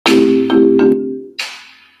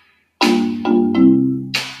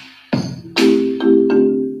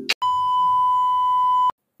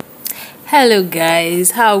Hello,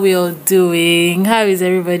 guys. How we all doing? How is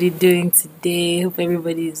everybody doing today? Hope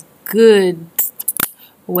everybody is good.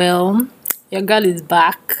 Well, your girl is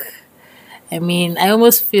back. I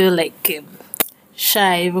almost feel like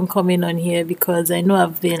shy even coming on here because I know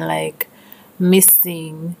I've been like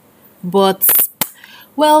missing. But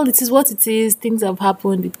well, it is what it is. Things have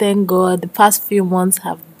happened. We thank God. The past few months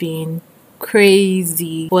have been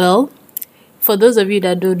crazy. Well, for those of you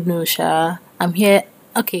that don't know, I'm here.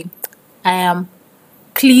 Okay, I am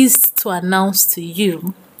pleased to announce to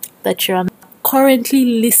you that you are currently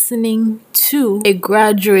listening to a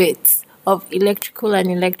graduate of electrical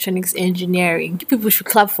and electronics engineering. People should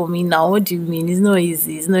clap for me now. What do you mean? It's not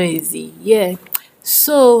easy. It's not easy. Yeah.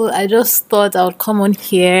 So I just thought I would come on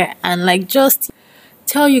here and just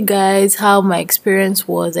tell you guys how my experience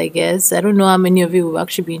was, I guess. I don't know how many of you will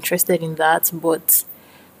actually be interested in that, but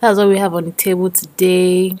that's what we have on the table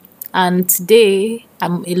today. And today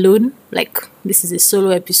I'm alone. This is a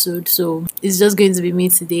solo episode, so it's just going to be me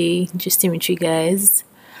today, just with you guys.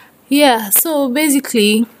 Yeah, so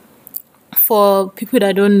basically, for people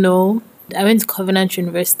that don't know, I went to Covenant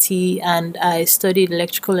University and I studied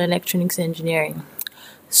electrical and electronics engineering.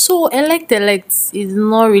 So elect is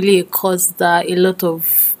not really a course that a lot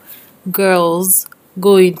of girls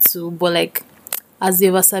go into, but as the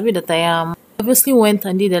wasabi that I am, obviously went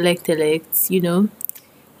and did elect.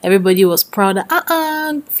 Everybody was proud.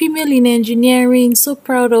 Female in engineering, so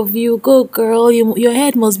proud of you. Go girl, your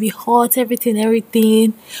head must be hot,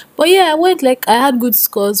 everything. But yeah, I went I had good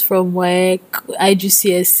scores from work,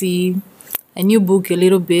 IGCSE. I knew book a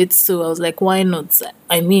little bit, so I was like, why not?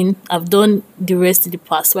 I've done the rest in the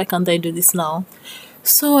past. Why can't I do this now?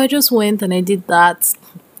 So I just went and I did that.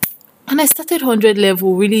 And I started 100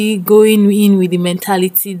 level, really going in with the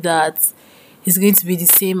mentality that it's going to be the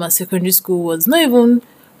same as secondary school was. Not even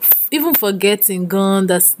forgetting gone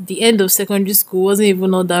that the end of secondary school wasn't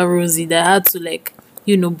even all that rosy, that I had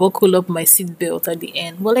to buckle up my seatbelt at the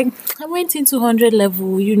end. But I went into 100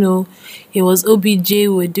 level, it was OBJ, we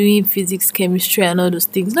were doing physics, chemistry and all those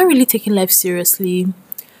things, not really taking life seriously,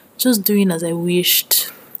 just doing as I wished.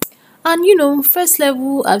 And first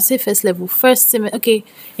level, I'd say first level, first semester. Okay,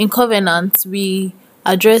 in Covenant, we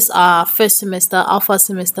address our first semester, alpha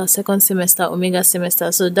semester, second semester, omega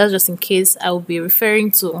semester. So that's just in case I will be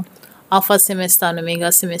referring to alpha semester and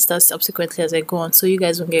omega semester subsequently as I go on, so you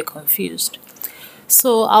guys won't get confused.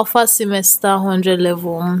 So alpha semester 100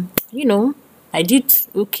 level, I did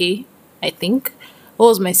okay, I think. What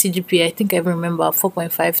was my CGPA? I think I remember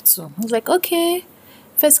 4.52. I was like, okay,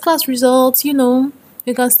 first class results, we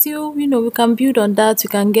can still, we can build on that, we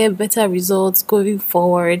can get better results going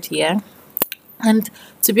forward, yeah. And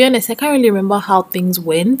to be honest, I can't really remember how things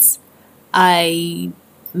went.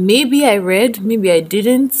 Maybe I read, maybe I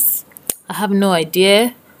didn't. I have no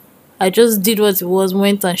idea. I just did what it was,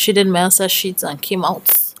 went and shaded my answer sheets and came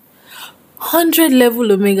out. 100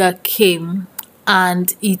 level omega came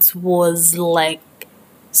and it was like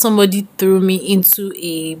somebody threw me into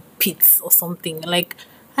a pit or something.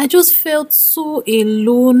 I just felt so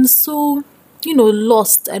alone, so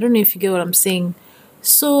lost. I don't know if you get what I'm saying.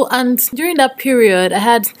 So, and during that period,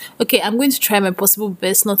 I'm going to try my possible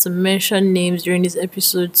best not to mention names during this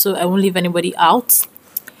episode, so I won't leave anybody out.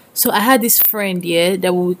 So, I had this friend, yeah,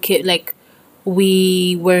 that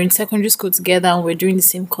we were in secondary school together and we're doing the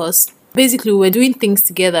same course. Basically, we're doing things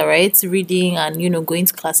together, right? Reading and, going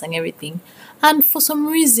to class and everything. And for some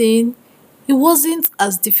reason, it wasn't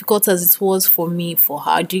as difficult as it was for me for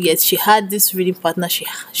her. Do you get? She had this reading partner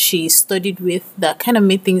she studied with that kind of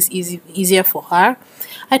made things easier for her.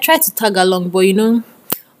 I tried to tag along, but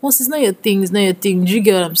once it's not your thing, it's not your thing. Do you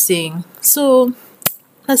get what I'm saying? So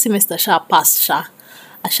that semester passed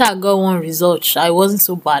I got one result. It wasn't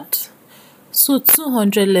so bad. So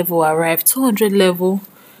 200 level arrived. 200 level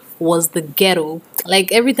was the ghetto.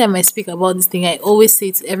 Every time I speak about this thing, I always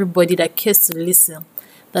say to everybody that cares to listen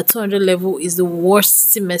that 200 level is the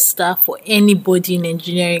worst semester for anybody in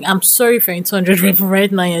engineering. I'm sorry if you're in 200 level right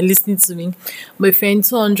now and you're listening to me, but if you're in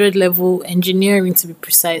 200 level engineering, to be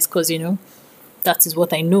precise, because that is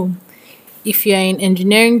what I know. If you're in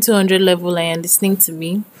engineering 200 level and you're listening to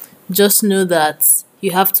me, just know that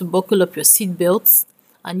you have to buckle up your seatbelts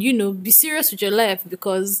and be serious with your life,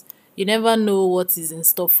 because you never know what is in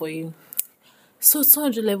store for you. So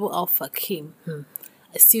 200 level alpha came.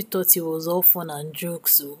 I still thought it was all fun and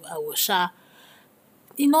jokes, so I was shy.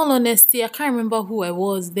 In all honesty, I can't remember who I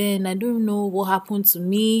was then. I don't know what happened to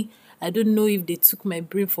me. I don't know if they took my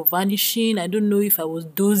brain for vanishing. I don't know if I was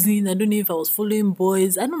dozing. I don't know if I was following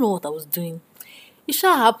boys. I don't know what I was doing. It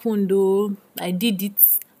sure happened though. I did it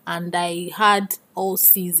and I had all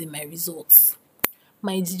C's in my results.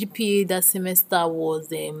 my GPA that semester was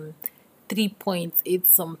 3.8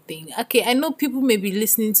 something. Okay, I know people may be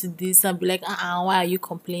listening to this and be like, why are you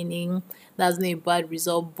complaining? That's not a bad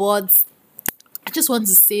result. But I just want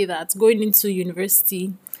to say that going into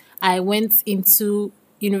university, I went into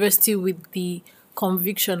university with the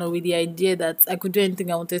conviction or with the idea that I could do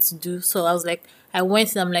anything I wanted to do. So I was like, I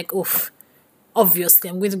went and I'm like, oh, obviously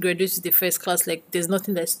I'm going to graduate with the first class. Like, there's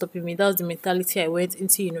nothing that's stopping me. That was the mentality I went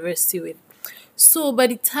into university with. So by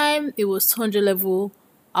the time it was 200 level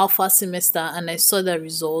alpha semester and I saw the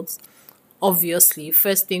results, obviously,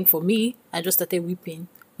 first thing for me, I just started weeping.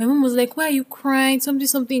 My mom was like, why are you crying?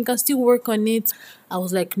 Something, you can still work on it. I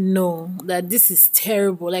was like, no, that this is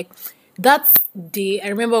terrible. Like, that day, I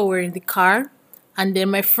remember we were in the car, and then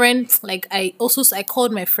my friend, like, I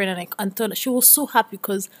called my friend and told her, she was so happy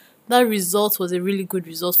because that result was a really good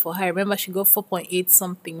result for her. I remember she got 4.8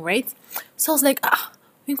 something, right? So I was like,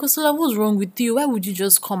 Winkosola, what's wrong with you? Why would you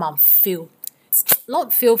just come and fail?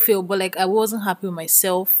 Not fail, but like I wasn't happy with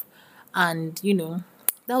myself, and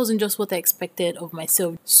that wasn't just what I expected of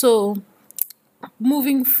myself. So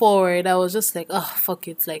moving forward, I was just like, oh, fuck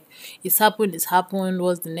it. Like, it's happened.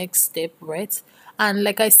 What's the next step, right? And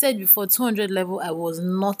like I said before, 200 level, I was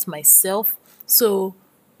not myself. So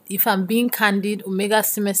if I'm being candid, Omega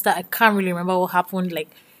semester, I can't really remember what happened. Like,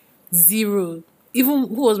 zero. Even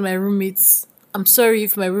who was my roommates? I'm sorry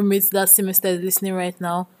if my roommates that semester is listening right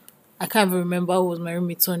now. I can't even remember who was my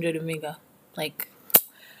roommate 200 Omega. Like,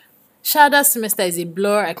 Shada semester is a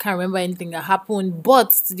blur. I can't remember anything that happened.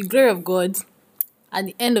 But to the glory of God, at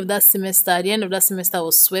the end of that semester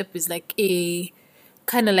was SWEP. Is like a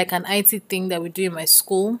kind of like an IT thing that we do in my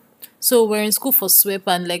school. So we're in school for SWEP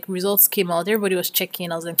and like results came out. Everybody was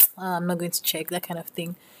checking. I was like, I'm not going to check, that kind of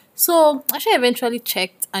thing. So actually, I eventually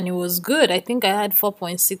checked and it was good. I think I had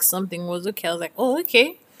 4.6 something. It was okay. I was like, oh,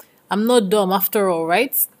 okay. I'm not dumb after all,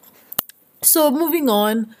 right? So moving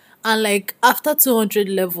on, and like after 200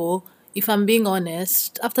 level, if I'm being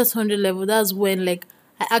honest, after 200 level, that's when like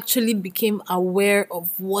I actually became aware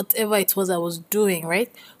of whatever it was I was doing,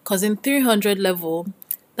 right? Because in 300 level,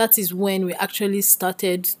 that is when we actually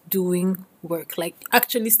started doing work, like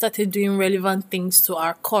actually started doing relevant things to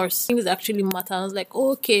our course. Things actually matter. I was like,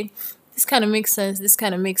 oh, okay, this kind of makes sense. This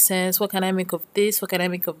kind of makes sense. What can I make of this? What can I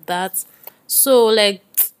make of that? So like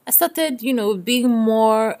I started, being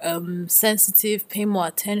more sensitive, paying more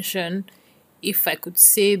attention, if I could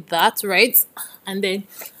say that, right? And then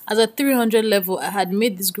as a 300 level, I had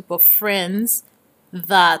made this group of friends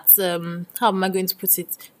that, how am I going to put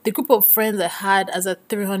it? The group of friends I had as a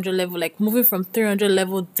 300 level, like moving from 300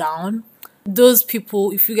 level down, those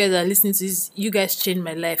people, if you guys are listening to this, you guys changed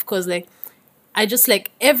my life because, like, I just like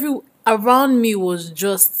every around me was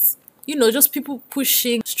just just people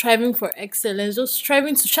pushing, striving for excellence, just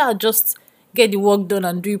striving to try to just get the work done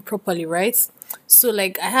and do it properly, right? So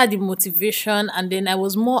like I had the motivation and then I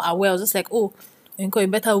was more aware. I was just like, oh, Nko, you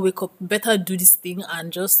better wake up, better do this thing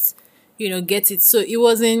and just get it. So it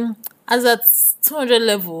wasn't as at 200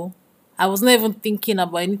 level, I was not even thinking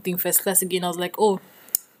about anything first class again. I was like, oh,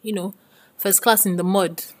 you know, first class in the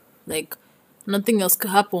mud. Like nothing else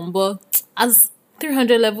could happen. But as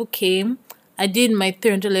 300 level came, I did my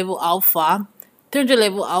 300 level alpha. 300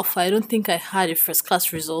 level alpha, I don't think I had a first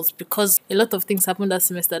class results because a lot of things happened that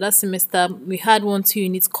semester. That semester, we had 1-2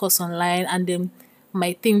 units course online and then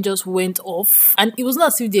my thing just went off. And it was not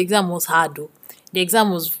as if the exam was hard though. The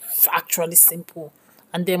exam was actually simple.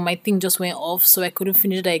 And then my thing just went off, so I couldn't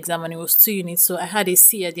finish the exam and it was 2 units. So I had a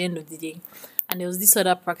C at the end of the day. And there was this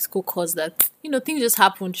other practical course that, things just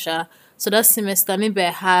happened, sha. So that semester, maybe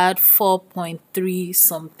I had 4.3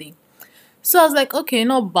 something. So I was like, okay,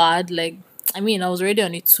 not bad. Like, I mean, I was already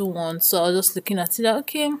on a 2-1, so I was just looking at it like,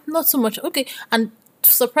 okay, not so much. Okay. And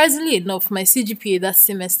surprisingly enough, my CGPA that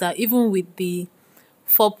semester, even with the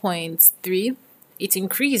 4.3, it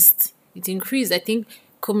increased. It increased, I think,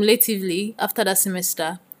 cumulatively after that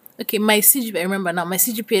semester. Okay, my CGPA, I remember now, my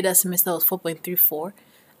CGPA that semester was 4.34,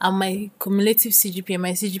 and my cumulative CGPA,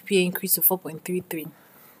 my CGPA increased to 4.33.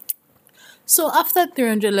 So after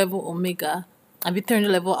 300 level Omega, I be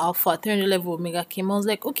 300 level Alpha, 300 level Omega came, I was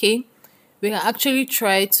like, okay, we can actually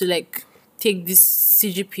try to like take this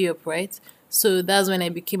CGPA up, right? So that's when I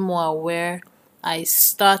became more aware. I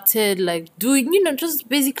started like doing, just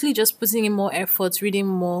basically just putting in more effort, reading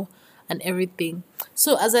more and everything.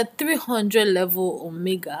 So as a 300 level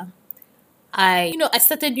Omega, I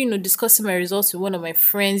started, discussing my results with one of my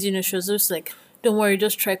friends. She was just like, don't worry,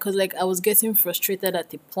 just try. Because, like, I was getting frustrated at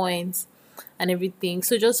the point and everything.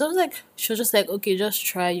 So, she was just like, okay, just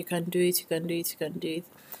try. You can do it. You can do it. You can do it.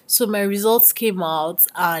 So, my results came out.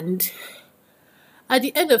 And At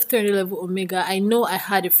the end of 300 level Omega, I know I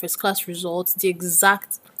had a first class result. The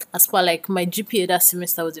exact, as per like my GPA that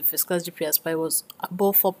semester was a first class GPA, as per it was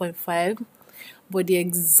above 4.5. But the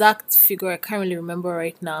exact figure I can't really remember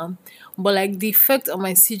right now. But like the effect on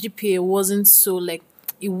my CGPA wasn't so like,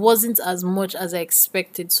 it wasn't as much as I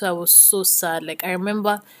expected. So I was so sad. Like I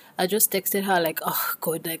remember I just texted her like, oh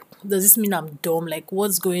god, like does this mean I'm dumb? Like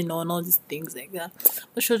what's going on? All these things like that.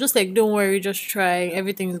 But she was just like, don't worry, just try.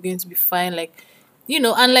 Everything is going to be fine. Like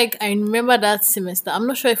and like I remember that semester, I'm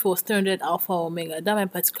not sure if it was 300 Alpha or Omega, that my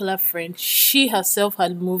particular friend, she herself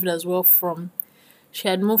had moved as well from she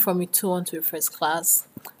had moved from a 2-1 to a first class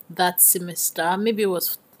that semester. Maybe it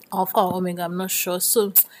was Alpha or Omega, I'm not sure.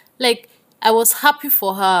 So, like, I was happy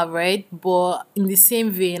for her, right? But in the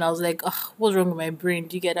same vein, I was like, ugh, what's wrong with my brain?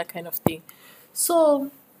 Do you get that kind of thing?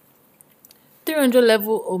 So, 300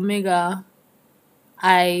 level Omega,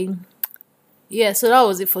 I, yeah, so that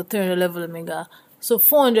was it for 300 level Omega. So,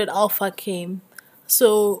 400 Alpha came.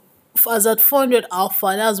 So, as at 400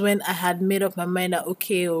 Alpha, that's when I had made up my mind that,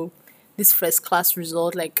 okay, oh, this first class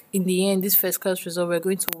result, like in the end this first class result, we're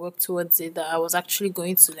going to work towards it, that I was actually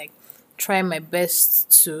going to like try my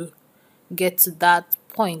best to get to that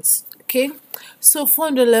point. Okay, so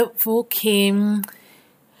 400 level came.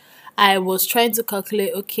 I was trying to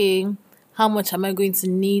calculate, okay, how much am I going to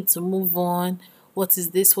need to move on? What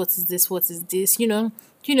is this? What is this? What is this?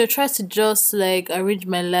 Try to just like arrange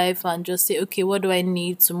my life and just say, okay, what do I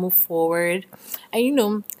need to move forward?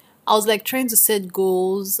 And I was like trying to set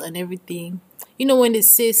goals and everything. When they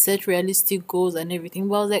say set realistic goals and everything,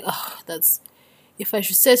 but I was like, oh, that's if I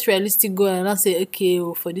should set realistic goal and not say, okay,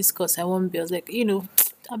 oh, for this course I won't be. I was like,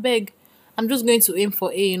 I beg, I'm just going to aim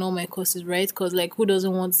for A in all my courses, right? Because like who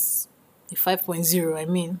doesn't want a 5.0? I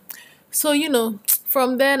mean, so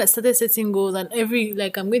from then I started setting goals, and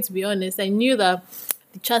I'm going to be honest, I knew that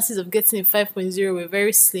the chances of getting a 5.0 were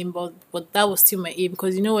very slim, but that was still my aim,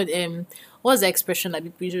 because you know what's the expression that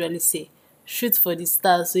people usually say? Shoot for the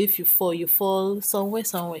stars. So if you fall somewhere,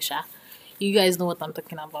 sha. You guys know what I'm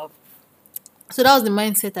talking about. So that was the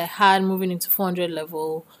mindset I had moving into 400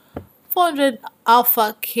 level. 400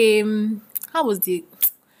 Alpha came. How was the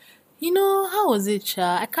how was it,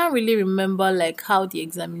 Cha? I can't really remember like how the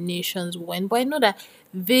examinations went, but I know that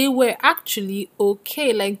they were actually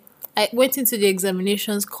okay. Like I went into the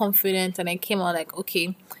examinations confident, and I came out like,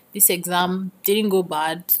 okay, this exam didn't go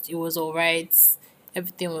bad. It was alright.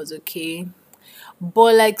 Everything was okay.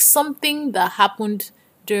 But like something that happened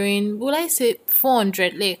during, would I say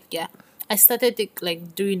 400? Like yeah, I started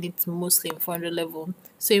like doing it mostly in 400 level.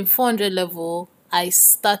 So in 400 level, I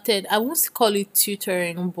started. I won't call it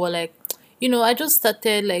tutoring, but like I just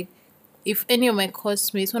started like, if any of my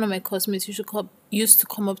classmates, one of my classmates used to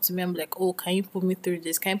come up to me and be like, oh, can you put me through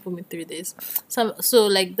this? Can you put me through this? So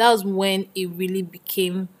like that was when it really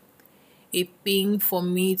became a thing for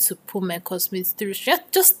me to put my classmates through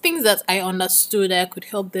just things that I understood I could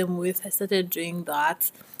help them with. I started doing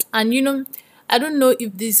that, and I don't know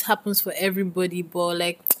if this happens for everybody, but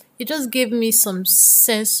like it just gave me some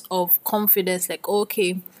sense of confidence. Like,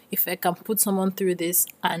 okay, if I can put someone through this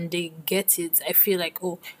and they get it, I feel like,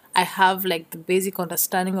 oh, I have like the basic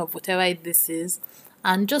understanding of whatever this is,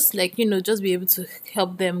 and just like just be able to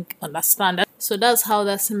help them understand that. So that's how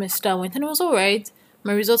that semester went, and it was all right.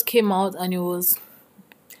 My results came out, and it was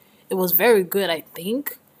very good, I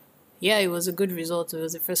think. Yeah, it was a good result. It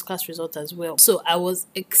was a first class result as well. So I was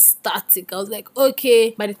ecstatic. I was like,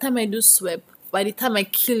 okay, by the time I do SWEP, by the time I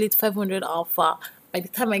kill it 500 Alpha, by the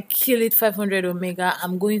time I kill it 500 Omega,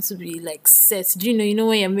 I'm going to be like set. Do you know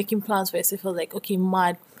when you're making plans for yourself? I was like, okay,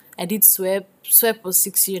 mad. I did SWEP. SWEP was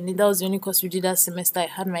 6 units. That was the only course we did that semester. I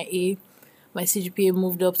had my A. My CGPA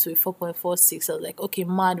moved up to a 4.46. I was like, okay,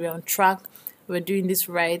 mad. We're on track. We're doing this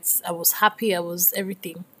right. I was happy. I was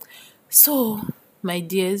everything. So, my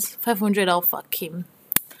dears, 500 Alpha came.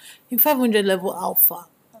 In 500 level Alpha,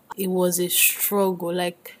 it was a struggle.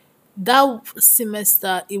 Like that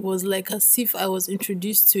semester, it was like as if I was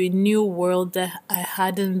introduced to a new world that I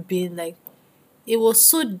hadn't been. Like it was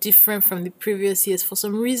so different from the previous years. For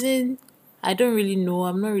some reason, I don't really know.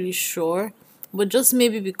 I'm not really sure, but just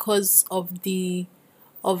maybe because of the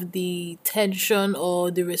tension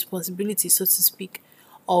or the responsibility, so to speak,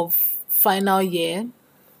 of final year.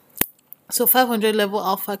 So 500 level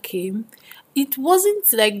Alpha came. It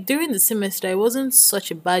wasn't like during the semester, it wasn't such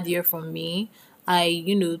a bad year for me. I,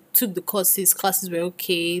 took the courses, classes were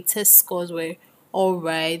okay, test scores were all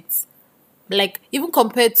right. Like, even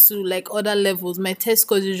compared to like other levels, my test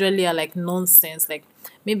scores usually are like nonsense. Like,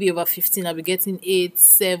 maybe over 15, I'll be getting 8,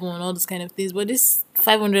 7, all those kind of things. But this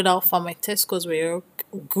 500 Alpha, my test scores were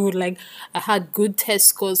good. Like I had good test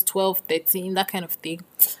scores, 12, 13, that kind of thing.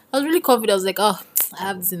 I was really confident. I was like, oh, I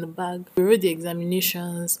have this in the bag. We wrote the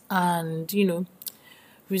examinations, and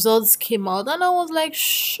results came out, and I was like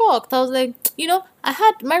shocked. I was like, I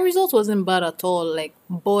had my result wasn't bad at all, like,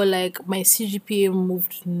 but like my CGPA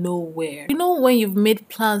moved nowhere. When you've made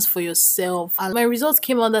plans for yourself, and my results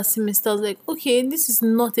came out that semester, I was like, okay, this is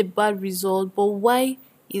not a bad result, but why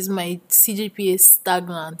is my CGPA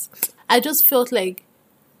stagnant? I just felt like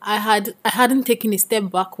I hadn't taken a step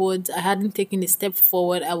backwards, I hadn't taken a step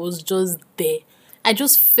forward, I was just there. I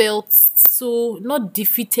just felt so not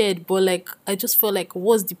defeated, but like I just felt like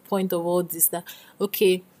what's the point of all this? That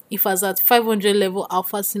okay, if I was at 500 level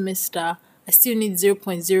alpha semester, I still need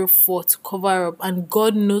 0.04 to cover up, and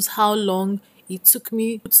God knows how long it took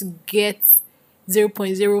me to get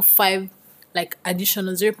 0.05, like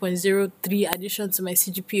additional 0.03 addition to my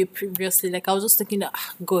CGPA previously. Like I was just thinking that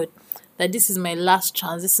God, that this is my last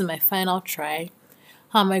chance, this is my final try.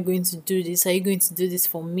 How am I going to do this? Are you going to do this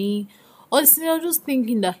for me? Honestly, I was just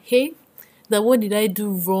thinking that, hey, that what did I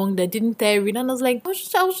do wrong? That didn't I read? And I was like,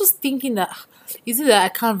 I was just thinking that, is it that I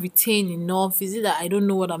can't retain enough? Is it that I don't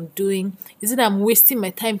know what I'm doing? Is it that I'm wasting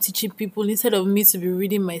my time teaching people instead of me to be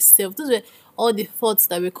reading myself? Those were all the thoughts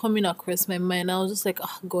that were coming across my mind. I was just like,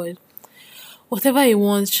 oh God, whatever he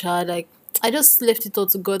wants, child. Like I just left it all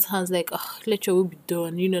to God's hands. Like, let your will be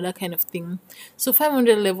done. That kind of thing. So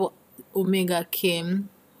 500 level Omega came,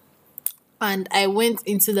 and I went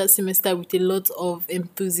into that semester with a lot of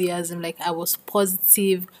enthusiasm. Like I was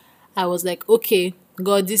positive. I was like, okay,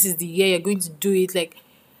 God, this is the year you're going to do it. Like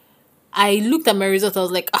I looked at my result, I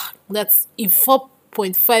was like, that's if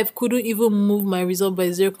 4.5 couldn't even move my result by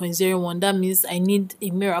 0.01, that means I need a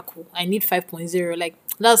miracle. I need 5.0. Like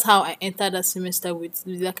that's how I entered that semester with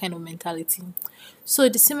that kind of mentality. So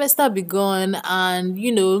the semester began, and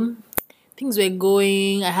things were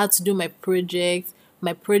going. I had to do my project.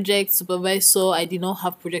 My project supervisor, I did not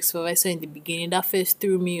have project supervisor in the beginning. That first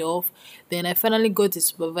threw me off. Then I finally got a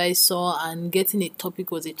supervisor, and getting a topic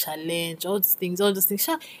was a challenge. All those things.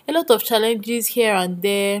 Sha, a lot of challenges here and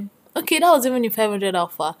there. Okay, that was even in 500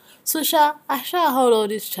 alpha. So I had all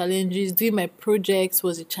these challenges. Doing my projects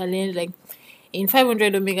was a challenge. Like in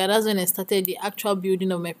 500 omega, that's when I started the actual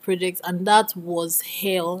building of my project, and that was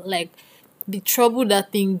hell. Like the trouble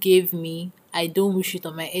that thing gave me, I don't wish it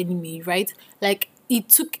on my enemy, right? Like it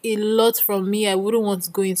took a lot from me. I wouldn't want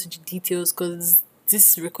to go into the details because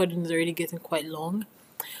this recording is already getting quite long.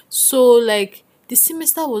 So like the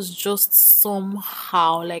semester was just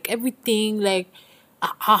somehow, like everything, like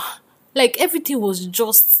everything was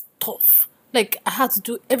just tough. Like I had to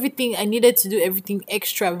do everything. I needed to do everything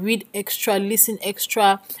extra, read extra, listen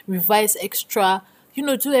extra, revise extra,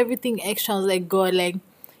 do everything extra. I was like, God, like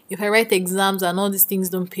if I write exams and all these things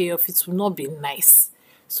don't pay off, it will not be nice.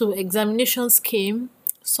 So examinations came.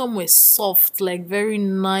 Some were soft, like very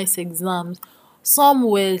nice exams. Some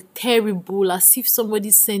were terrible, as if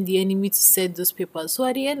somebody sent the enemy to set those papers. So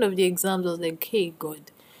at the end of the exams, I was like, hey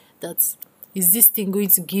God, that's is this thing going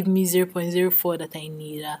to give me 0.04 that I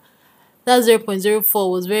need? That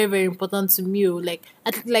 0.04 was very, very important to me. Like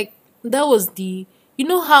that was the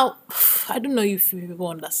how I don't know if you people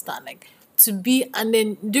understand, like to be. And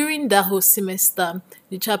then during that whole semester,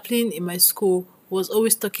 the chaplain in my school was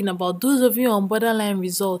always talking about those of you on borderline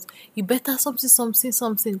results, you better something, something,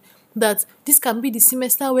 something. That this can be the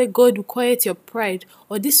semester where God will quiet your pride,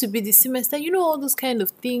 or this will be the semester, all those kind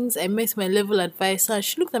of things. I met my level advisor, and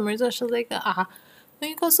she looked at my results, she was like,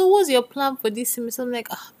 because so what's your plan for this semester? I'm like,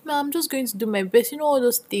 no, I'm just going to do my best. All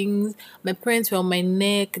those things. My parents were on my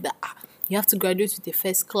neck that you have to graduate with the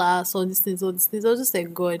first class, all these things, all these things. I was just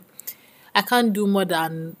like, God, I can't do more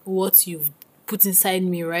than what you've put inside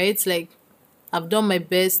me, right? Like I've done my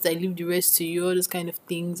best, I leave the rest to you, all those kind of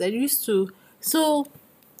things. I used to. So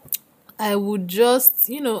I would just,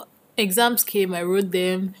 exams came, I wrote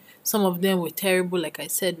them. Some of them were terrible, like I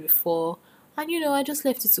said before. And, I just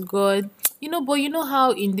left it to God. But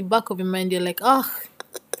how in the back of your mind, you're like,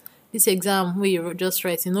 this exam where you're just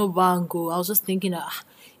writing, no bango. I was just thinking,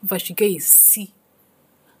 if I should get a C,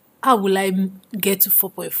 how will I get to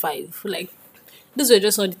 4.5? Like, those were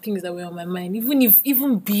just all the things that were on my mind.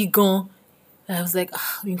 Even B gone, I was like,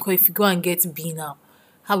 if you go and get B now,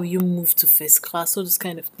 how will you move to first class? All those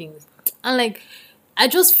kind of things. And like, I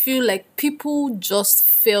just feel like people just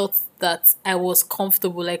felt that I was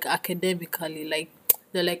comfortable, like academically. Like,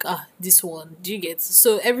 they're like, this one, do you get?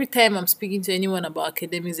 So every time I'm speaking to anyone about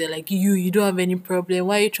academics, they're like, you don't have any problem.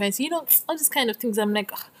 Why are you trying to, all these kind of things. I'm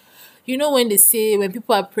like, when they say, when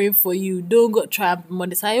people are praying for you, don't go try and be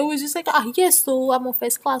modest. I always just like, yes, so I'm on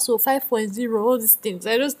first class, so 5.0, all these things.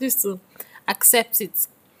 I just used to accept it.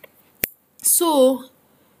 So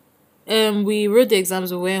we wrote the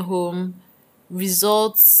exams, we went home.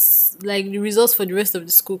 Results, like the results for the rest of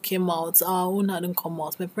the school came out. Our own hadn't come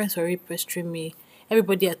out. My parents were already pestering me.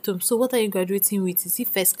 Everybody at home. So what are you graduating with? Is it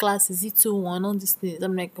first class? Is it 2-1? All these things.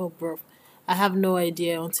 I'm like, oh bro, I have no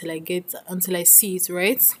idea until I see it,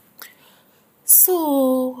 right?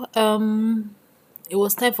 So it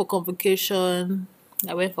was time for convocation.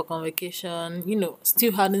 I went for convocation,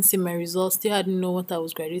 still hadn't seen my results, still hadn't know what I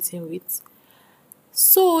was graduating with.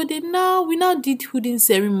 So we now did hooding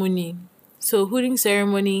ceremony. So hooding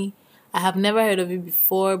ceremony, I have never heard of it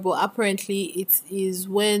before, but apparently it is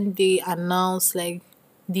when they announce like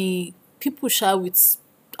the people share with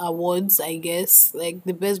awards, I guess, like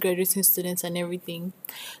the best graduating students and everything.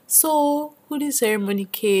 So hooding ceremony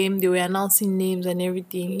came, they were announcing names and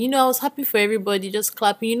everything. I was happy for everybody, just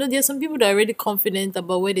clapping. There's some people that are already confident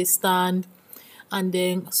about where they stand, and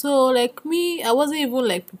then, so like me, I wasn't even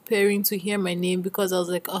like preparing to hear my name because I was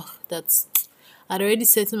like, oh, I'd already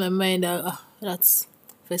set in my mind that that's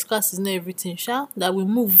first class is not everything, sha, that we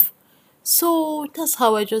move. So that's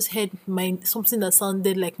how I just heard my something that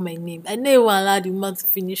sounded like my name. I never allowed the man to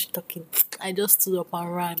finish talking. I just stood up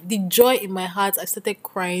and ran. The joy in my heart, I started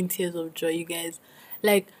crying tears of joy, you guys.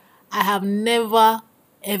 Like I have never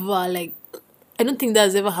ever like I don't think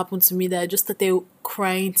that's ever happened to me that I just started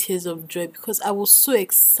crying tears of joy because I was so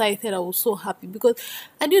excited. I was so happy because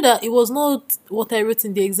I knew that it was not what I wrote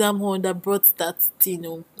in the exam hall that brought that,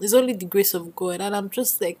 It's only the grace of God. And I'm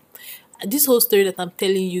just like, this whole story that I'm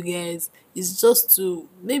telling you guys is just to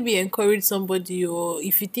maybe encourage somebody, or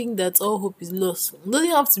if you think that all hope is lost, it doesn't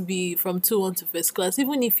have to be from 2-1 to first class.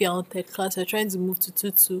 Even if you're on third class, you're trying to move to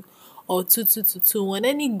 2-2 or 2-2 to 2-1,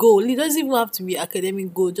 any goal, it doesn't even have to be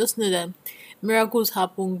academic goal. Just know that miracles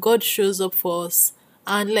happen, God shows up for us,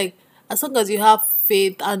 and like as long as you have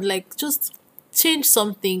faith and like just change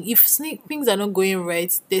something. If things are not going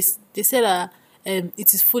right, they said that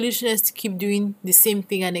it is foolishness to keep doing the same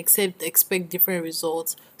thing and expect different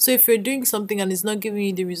results. So if you're doing something and it's not giving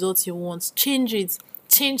you the results you want, change it.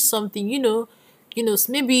 Change something.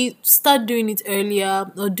 Maybe start doing it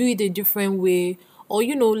earlier or do it a different way, or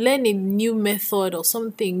learn a new method or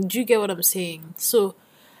something. Do you get what I'm saying? So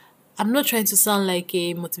I'm not trying to sound like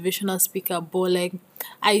a motivational speaker, but like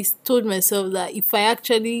I told myself that if I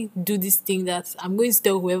actually do this thing, that I'm going to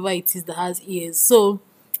tell whoever it is that has ears. So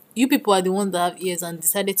you people are the ones that have ears and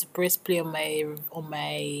decided to press play on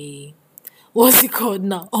my what's it called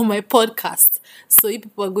now, on my podcast. So you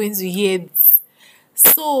people are going to hear this.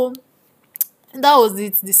 So that was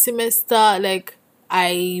it. The semester, like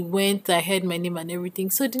I heard my name and everything.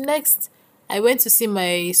 So the next, I went to see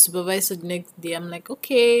my supervisor the next day. I'm like,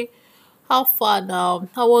 okay, how far now?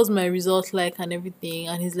 How was my result like and everything?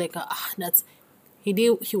 And he's like, that's he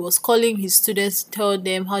was calling his students to tell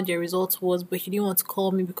them how their results was, but he didn't want to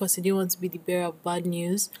call me because he didn't want to be the bearer of bad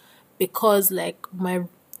news. Because like my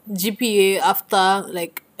GPA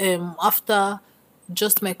after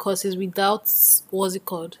just my courses without, what's it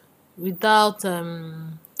called? Without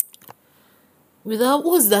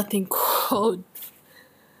what's that thing called?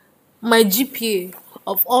 My GPA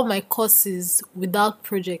of all my courses without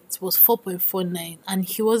projects was 4.49, and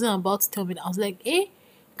he wasn't about to tell me that. I was like,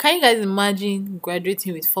 can you guys imagine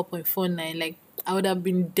graduating with 4.49? Like, I would have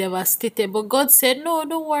been devastated. But God said, no,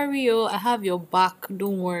 don't worry, I have your back,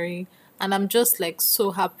 don't worry. And I'm just like so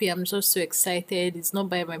happy. I'm just so excited. It's not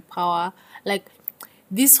by my power. Like,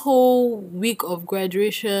 this whole week of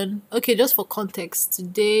graduation, okay, just for context,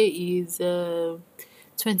 today is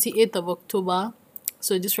 28th of October.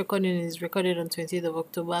 So this recording is recorded on 28th of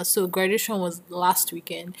October. So graduation was last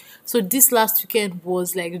weekend. So this last weekend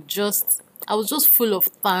was like I was just full of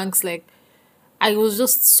thanks. Like I was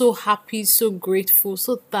just so happy, so grateful,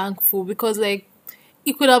 so thankful, because like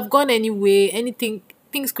it could have gone anyway, anything,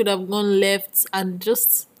 things could have gone left, and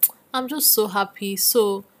just I'm just so happy.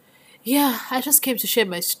 So yeah, I just came to share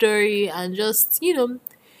my story and just,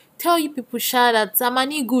 tell you people shout out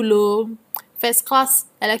Zamani Gulo, first class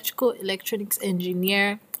electrical electronics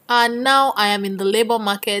engineer. And now I am in the labor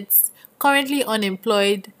market, currently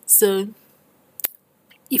unemployed. So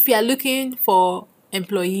if you are looking for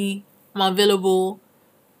employee, I'm available.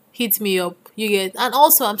 Hit me up. You get, and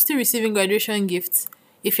also I'm still receiving graduation gifts.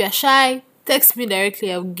 If you're shy, text me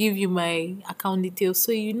directly. I'll give you my account details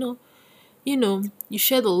so you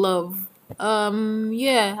share the love.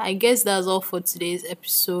 Yeah, I guess that's all for today's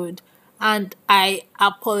episode. And I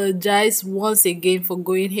apologize once again for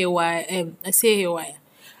going haywire. I say haywire.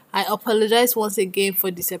 I apologize once again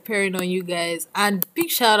for disappearing on you guys, and big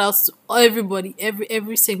shout outs to everybody,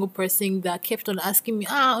 every single person that kept on asking me,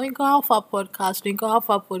 we go Alpha podcast, we go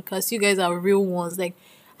Alpha podcast. You guys are real ones. Like,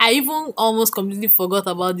 I even almost completely forgot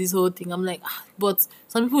about this whole thing. I'm like, but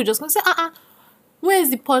some people just gonna say, where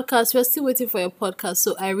is the podcast? We're still waiting for your podcast.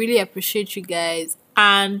 So I really appreciate you guys,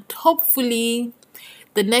 and hopefully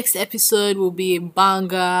the next episode will be a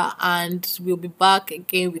banger, and we'll be back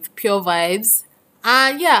again with pure vibes.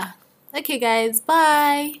 And yeah, okay, guys,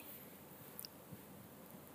 bye.